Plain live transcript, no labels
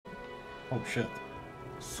Oh shit.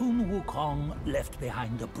 Soon Wukong left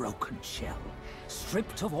behind a broken shell,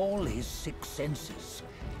 stripped of all his 6 senses.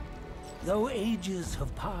 Though ages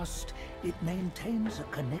have passed, it maintains a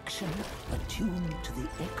connection attuned to the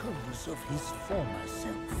echoes of his former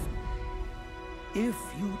self. If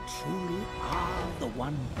you truly are the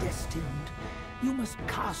one destined, you must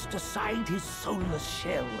cast aside his soulless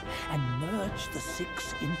shell and merge the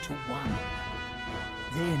 6 into one.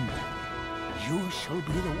 Then, you shall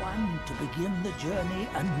be the one to begin the journey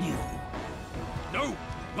anew. No!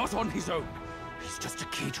 Not on his own! He's just a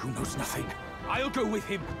kid who knows nothing. I'll go with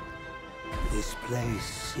him. This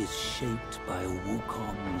place is shaped by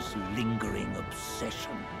Wukong's lingering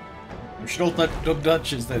obsession. We should all touch the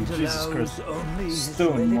Dutches then, It Jesus allows Christ. only his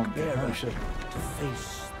Stone relic monkey, bearer oh shit. to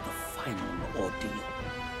face the final ordeal.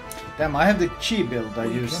 Damn, I have the chi build I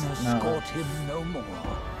We use can now. escort him no more.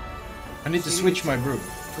 I need to See switch it my brew.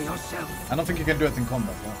 for yourself. I don't think you can do it in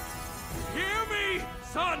combat, though. Hear me,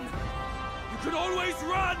 son! You can always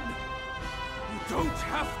run! You don't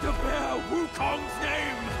have to bear Wukong's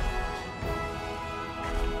name!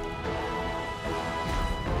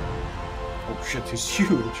 Oh shit, he's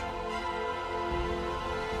huge.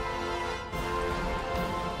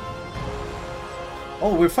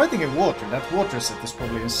 Oh, we're fighting in water. That water set is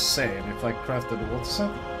probably insane if I crafted the water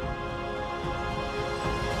set.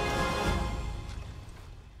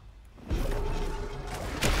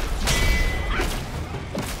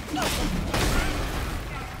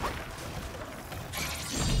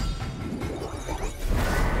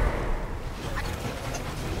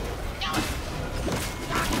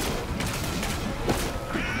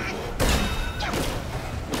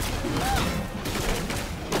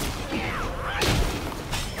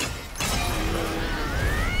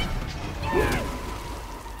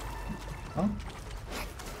 Huh?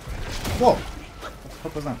 Whoa!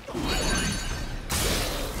 What was that?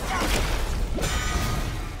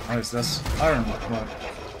 Oh, is this iron? What?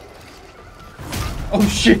 Oh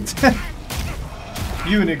shit!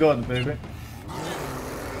 Unigod, baby.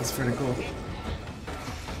 That's pretty cool.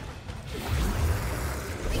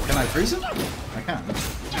 Can I freeze it? I can.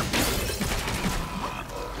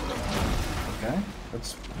 Okay,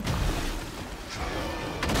 that's...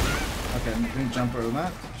 Okay, I'm gonna jump over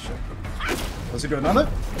that. Shit. Does he do another?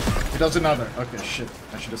 He does another. Okay, shit.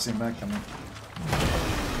 I should have seen that coming.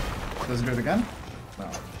 Does he do it again? No.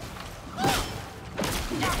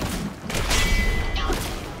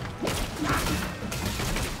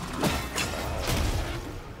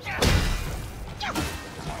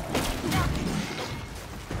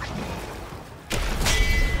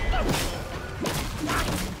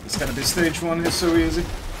 It's gotta be stage 1, it's so easy.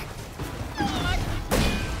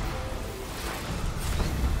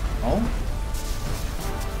 Oh?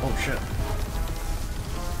 Oh shit.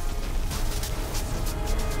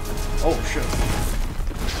 Oh shit.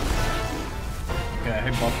 Okay, I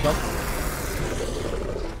buffed up.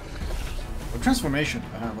 What transformation do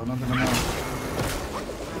I have? I don't even know.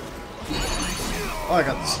 Oh, I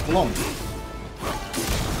got this Flamu.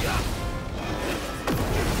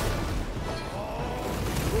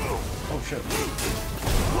 Oh shit.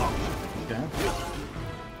 Okay.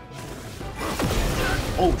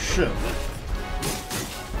 Oh shit.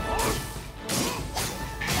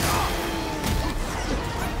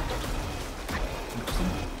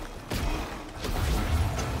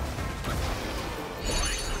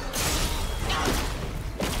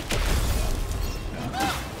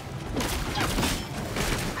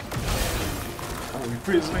 Oh, he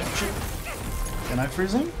freezes me. Shit. Can I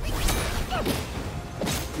freeze him?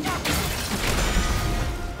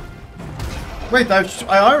 Wait, I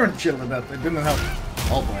iron shielded that. It didn't help.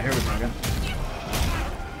 Oh boy, here we go again.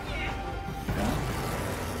 Yeah.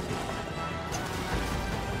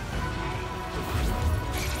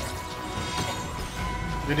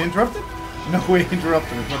 Did he interrupt it? No, he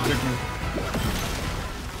interrupted it. What a big move.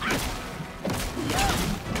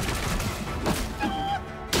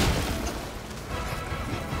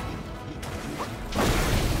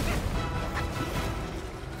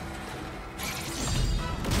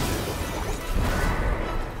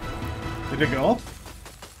 Did it go off?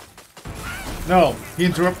 No, he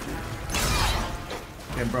interrupted.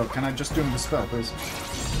 Okay, bro, can I just do the spell, please?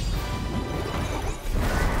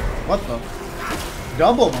 What the?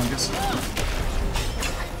 Double monkeys.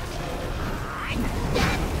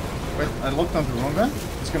 Wait, I looked on the wrong guy?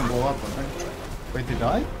 It's gonna blow up, I think. Wait, he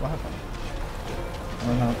died? What happened? I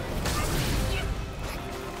don't know.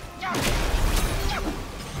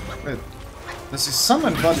 Wait, does he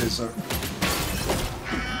summon buddies or?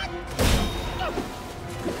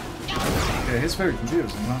 Okay, he's very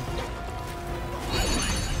confusing, huh?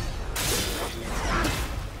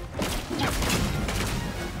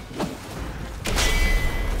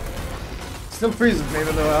 Still freezes me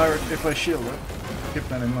even though if I shield it. Keep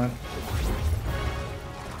that in mind.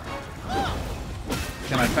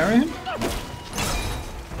 Can I parry him?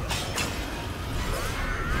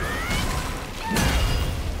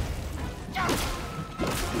 No.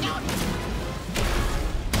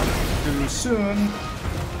 Too soon.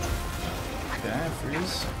 Okay,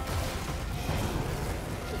 freeze.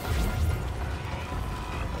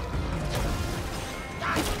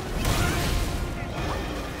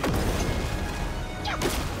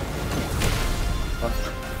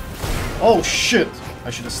 Oh shit!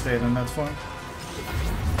 I should have stayed in that form.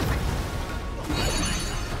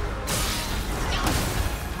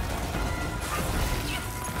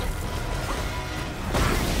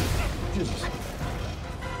 Jesus.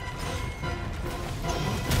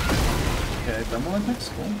 Okay, double attacks,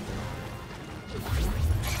 cool.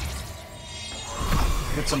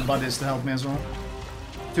 Get some buddies to help me as well.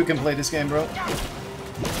 Two can play this game, bro.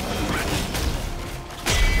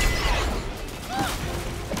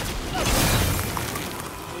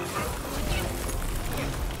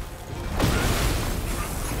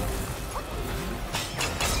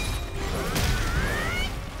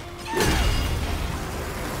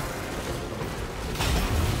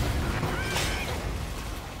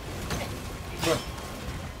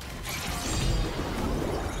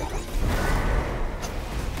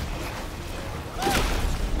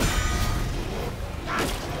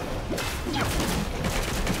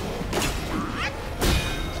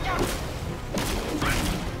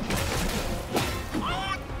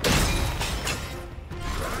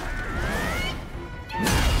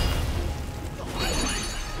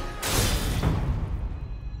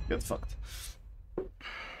 Get fucked.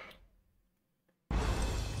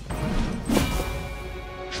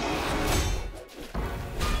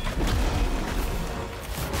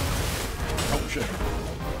 Oh shit.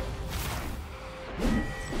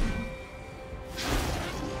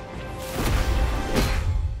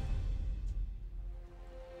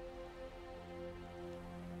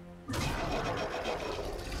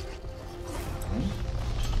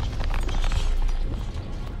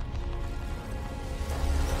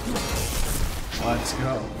 Let's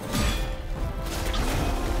go.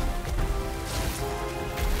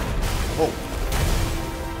 Oh.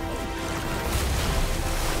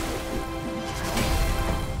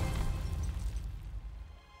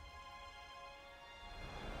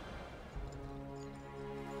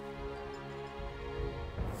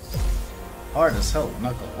 Hard as hell,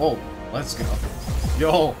 knuckle. Oh, let's go.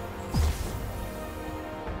 Yo.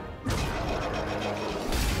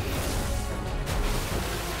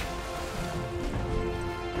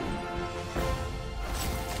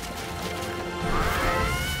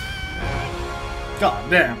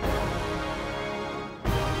 God damn.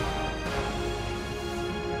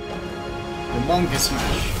 The monkey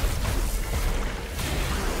smash.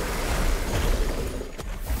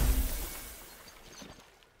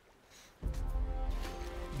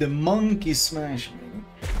 The monkey smash, man.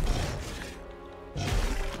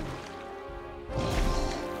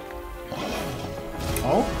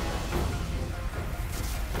 Oh?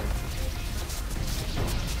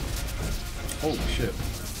 Holy shit.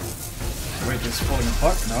 Wait, it's falling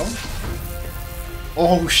apart? No?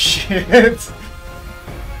 Oh shit!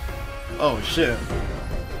 Oh shit.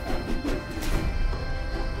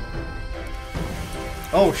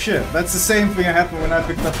 Oh shit, that's the same thing that happened when I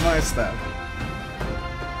picked up my staff.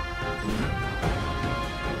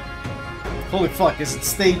 Holy fuck, is it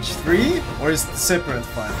stage 3? Or is it a separate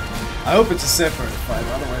fight? I hope it's a separate fight,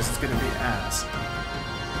 otherwise it's gonna be ass.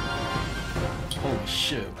 Holy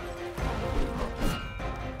shit.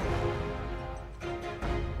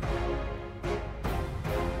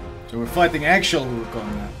 So we're fighting actual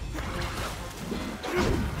Wukong now.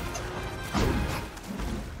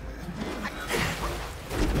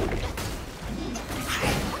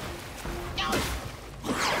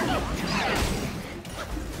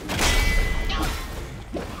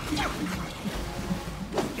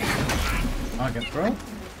 I can throw?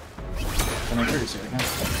 Can I freeze here?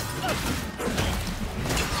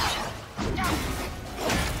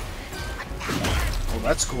 Oh,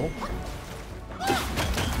 that's cool.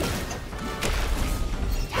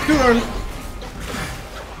 Too early.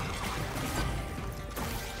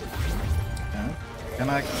 Okay. Can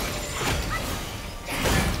I?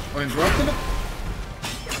 Oh, interrupted it?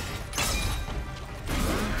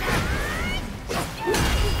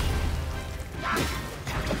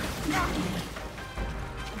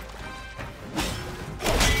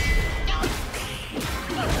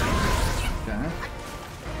 Okay.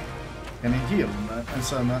 Can he heal? And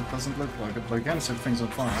so that doesn't look like it, but again, set things on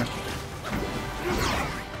fire.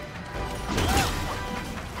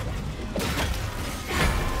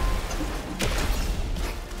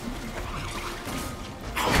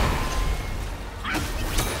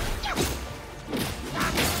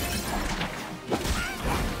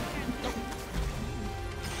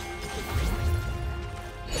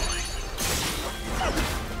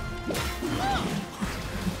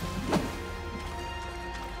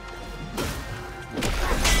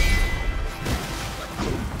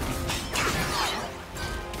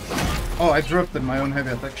 Oh, I dropped in my own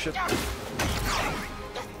heavy attack shit.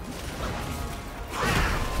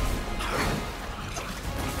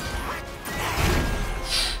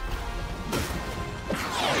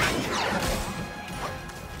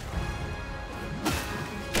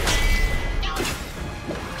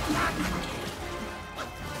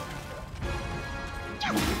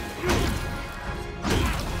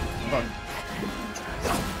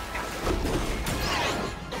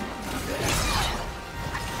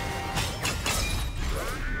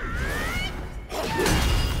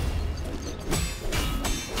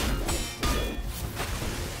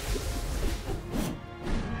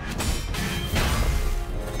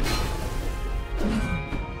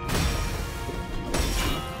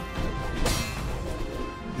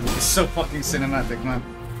 So fucking cinematic, man.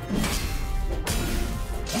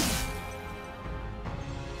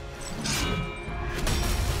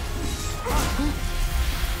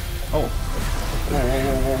 Oh. Whoa, whoa,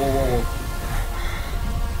 whoa, whoa, whoa, whoa.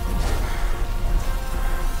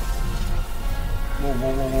 Whoa,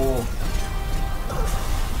 whoa, whoa, whoa.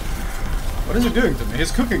 What is he doing to me?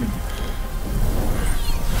 He's cooking me.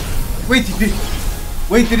 Wait,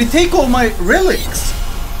 did he take all my relics?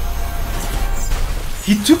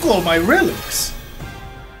 He took all my relics!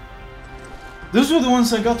 Those were the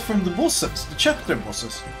ones I got from the bosses, the chapter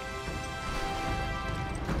bosses.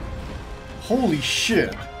 Holy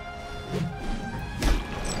shit.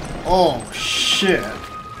 Oh shit.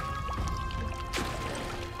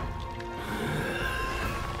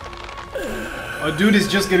 Oh, dude is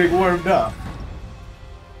just getting warmed up.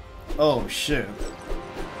 Oh shit.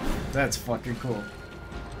 That's fucking cool.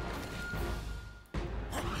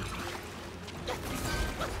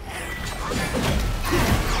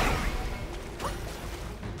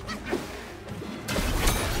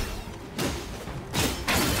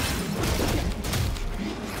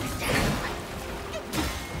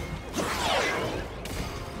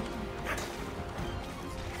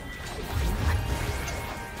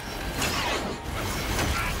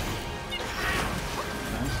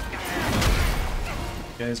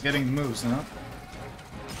 Okay, he's getting the moves now.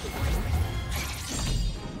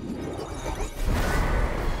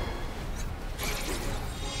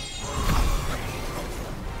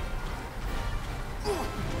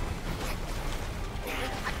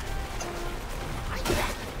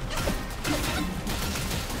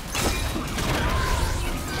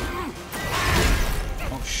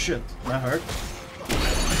 Oh shit, that hurt.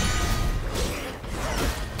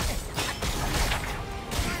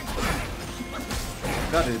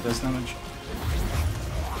 God, it does damage.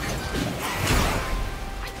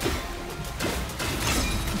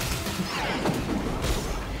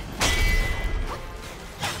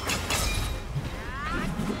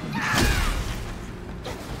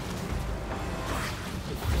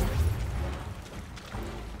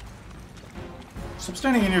 Stop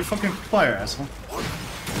standing in your fucking fire, asshole.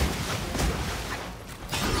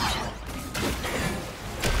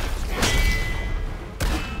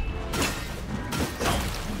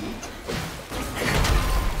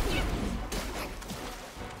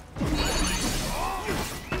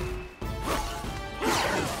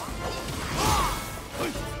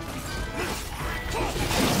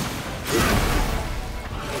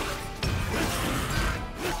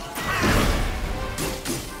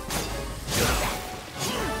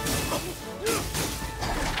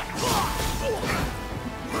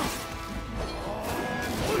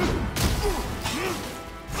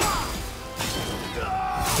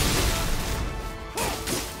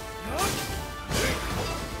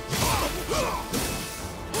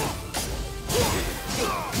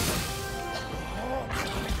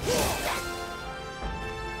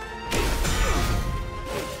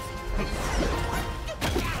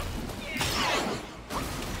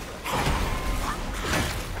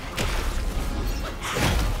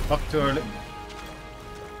 Fuck, too early.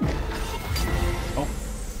 Oh.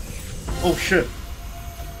 Oh shit.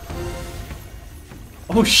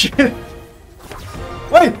 Oh shit.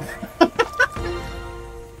 Wait!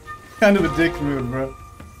 Kind of a dick move, bro.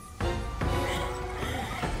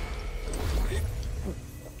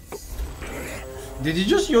 Did you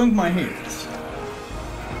just yoink my heels?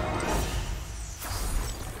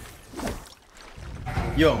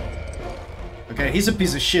 Yo. Okay, he's a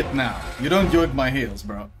piece of shit now. You don't yoink my heels,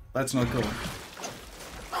 bro. That's not cool.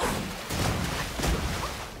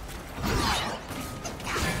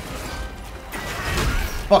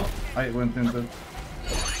 Fuck! I went into...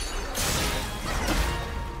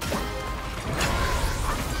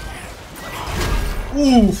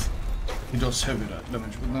 Oof! He does heavy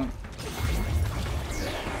damage with that.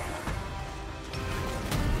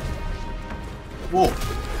 Whoa!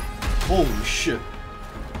 Holy shit!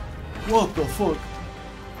 What the fuck?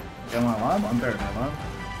 Am I alive? I'm barely alive.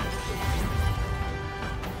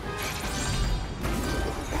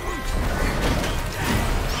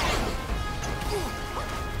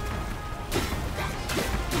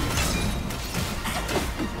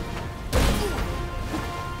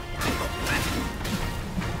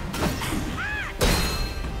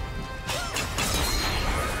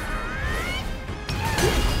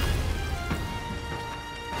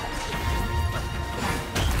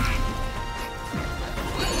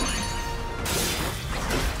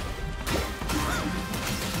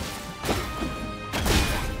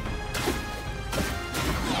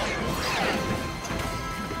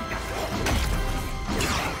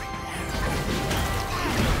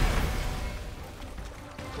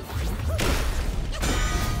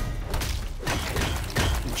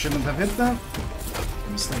 Shouldn't have hit that.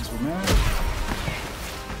 Mistakes were made.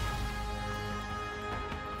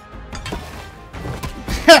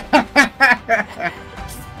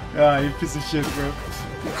 Ah, you piece of shit, bro.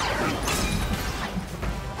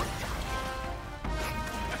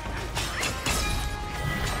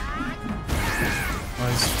 Oh,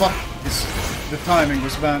 it's fuck. The timing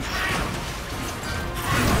was bad.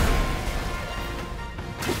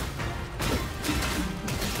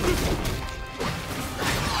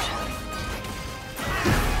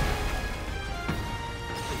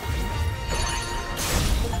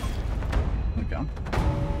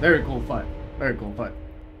 Very cool fight. Very cool fight.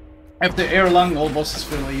 After air lung, all bosses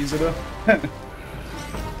feel easy though.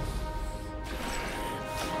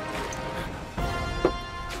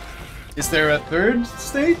 Is there a third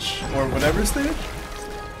stage? Or whatever stage?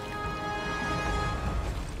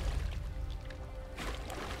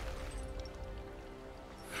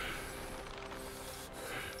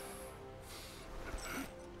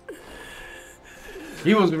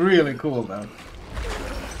 He was really cool though.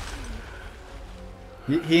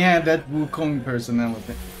 He had that Wukong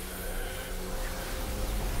personality.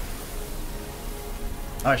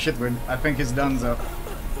 Ah shit, I think he's done so.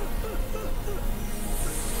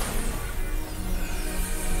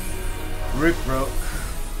 Rip, bro.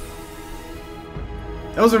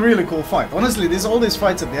 That was a really cool fight. Honestly, all these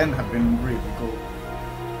fights at the end have been really cool.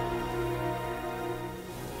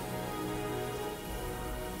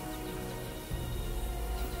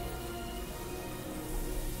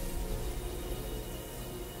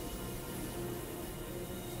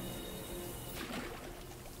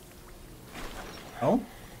 Oh?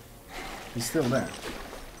 He's still there.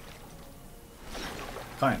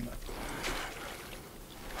 Kinda.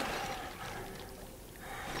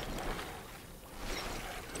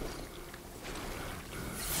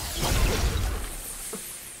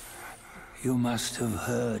 You must have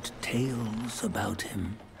heard tales about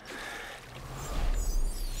him.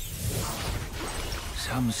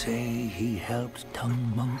 Some say he helped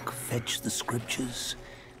Tung Monk fetch the scriptures,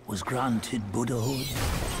 was granted Buddhahood,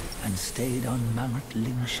 and stayed on Mount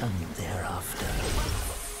Lingshan thereafter.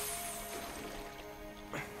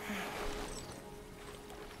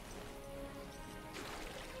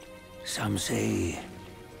 Some say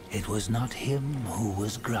it was not him who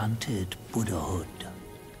was granted Buddhahood.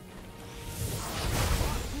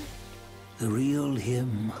 The real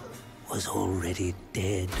him was already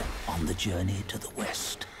dead on the journey to the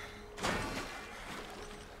west.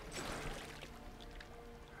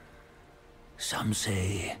 Some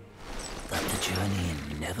say that the journey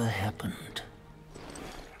never happened.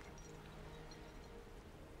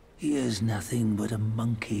 He is nothing but a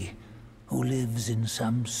monkey who lives in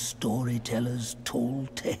some storyteller's tall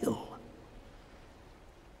tale.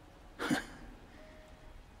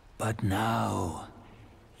 But now,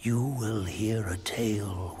 you will hear a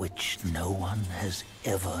tale which no one has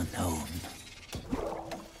ever known.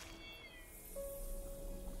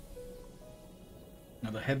 Now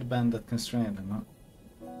the headband that constrained him, huh?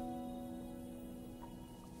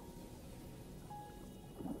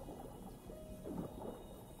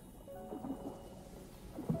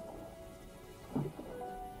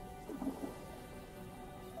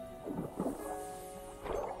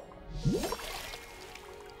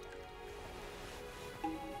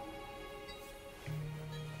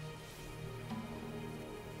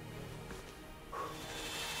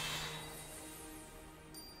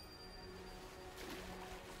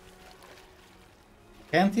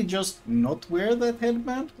 Can't he just not wear that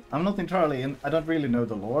headband? I'm not entirely in. I don't really know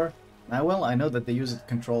the lore. Now, well, I know that they use it to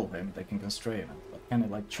control him. They can constrain him. But can he,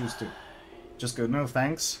 like, choose to just go, no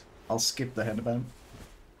thanks, I'll skip the headband?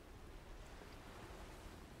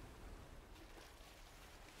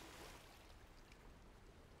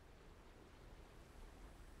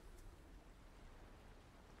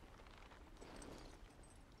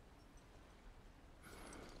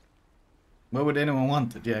 Why would anyone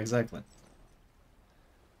want it? Yeah, exactly.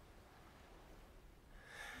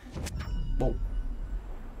 Whoa.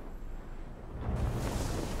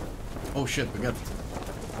 Oh shit, we got it.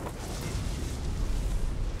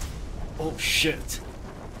 Oh shit.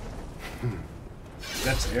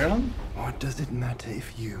 That's Erlen? What does it matter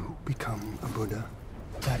if you become a Buddha?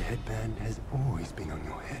 That headband has always been on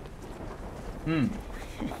your head.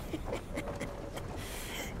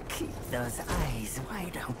 Keep those eyes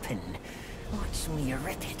wide open. Watch me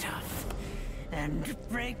rip it off. And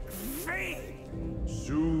break free!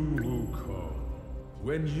 Soon, Wukong.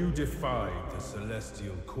 When you defied the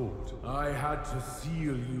Celestial Court, I had to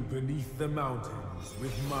seal you beneath the mountains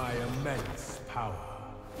with my immense power.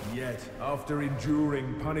 Yet, after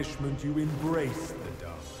enduring punishment, you embraced the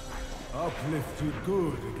dark, uplifted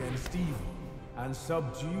good against evil, and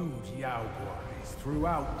subdued Yaoguais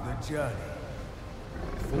throughout the journey.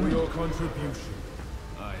 For your contribution,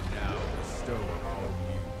 I now bestow upon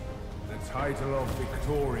you the title of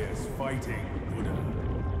Victorious Fighting Buddha.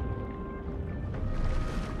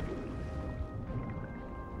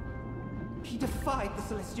 He defied the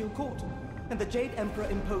Celestial Court, and the Jade Emperor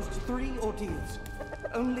imposed 3 ordeals.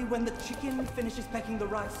 Only when the chicken finishes pecking the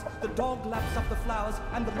rice, the dog laps up the flowers,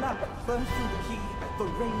 and the lamp burns through the key, the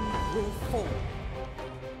rain will fall.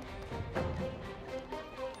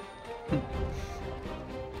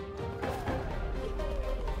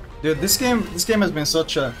 Dude, this game has been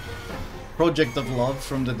such a project of love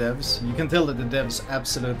from the devs. You can tell that the devs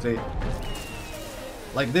absolutely...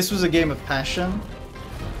 Like, this was a game of passion.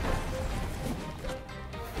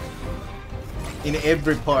 In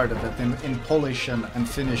every part of it, in polish and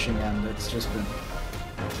finishing, and it's just been...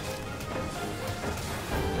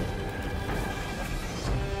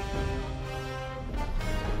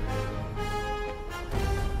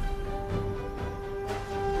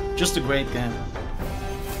 Just a great game.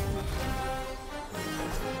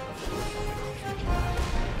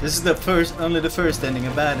 This is only the first ending,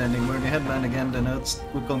 a bad ending, where the headband again denotes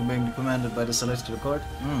Wukong being commanded by the Celestial Court.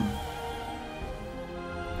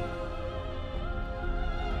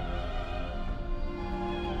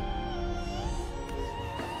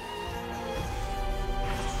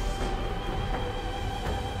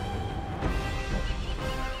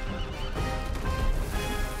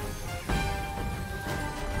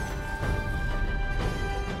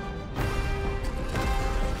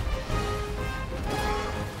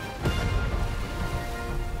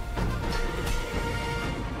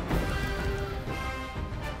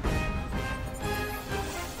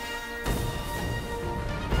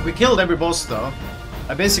 We killed every boss though.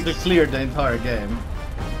 I basically cleared the entire game.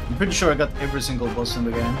 I'm pretty sure I got every single boss in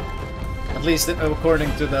the game. At least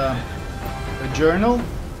according to the journal,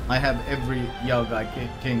 I have every Yaogai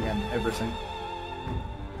king and everything.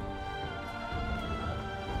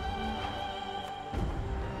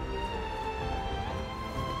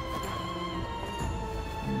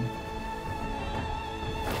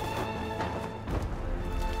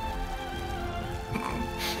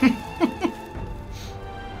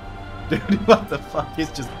 Dude, what the fuck?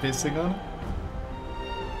 He's just pissing on it?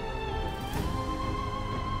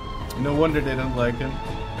 No wonder they don't like him.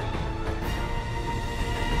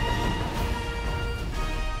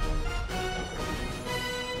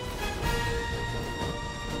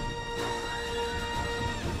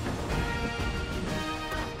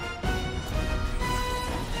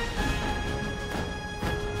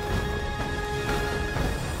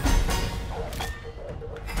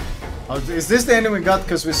 Oh, is this the ending we got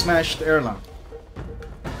because we smashed Erlen?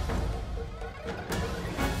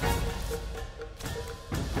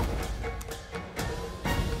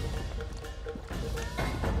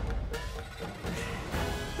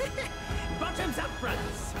 Bottoms up,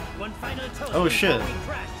 brothers. One final toast. Oh shit. before we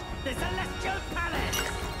crash the Celestial Palace.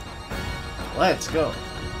 Let's go.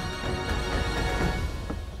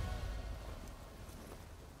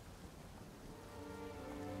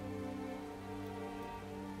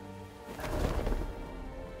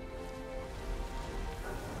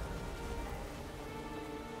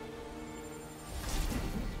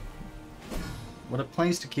 What a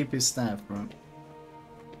place to keep his staff, bro.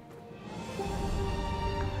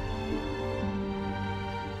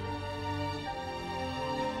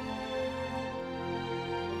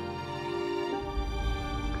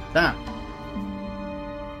 Damn.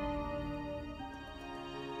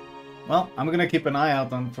 Well, I'm gonna keep an eye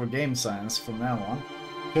out for game science from now on.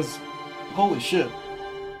 Because, holy shit.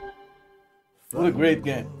 What a great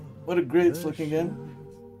game. What a great fucking game.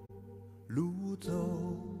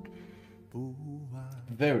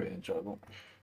 Very enjoyable.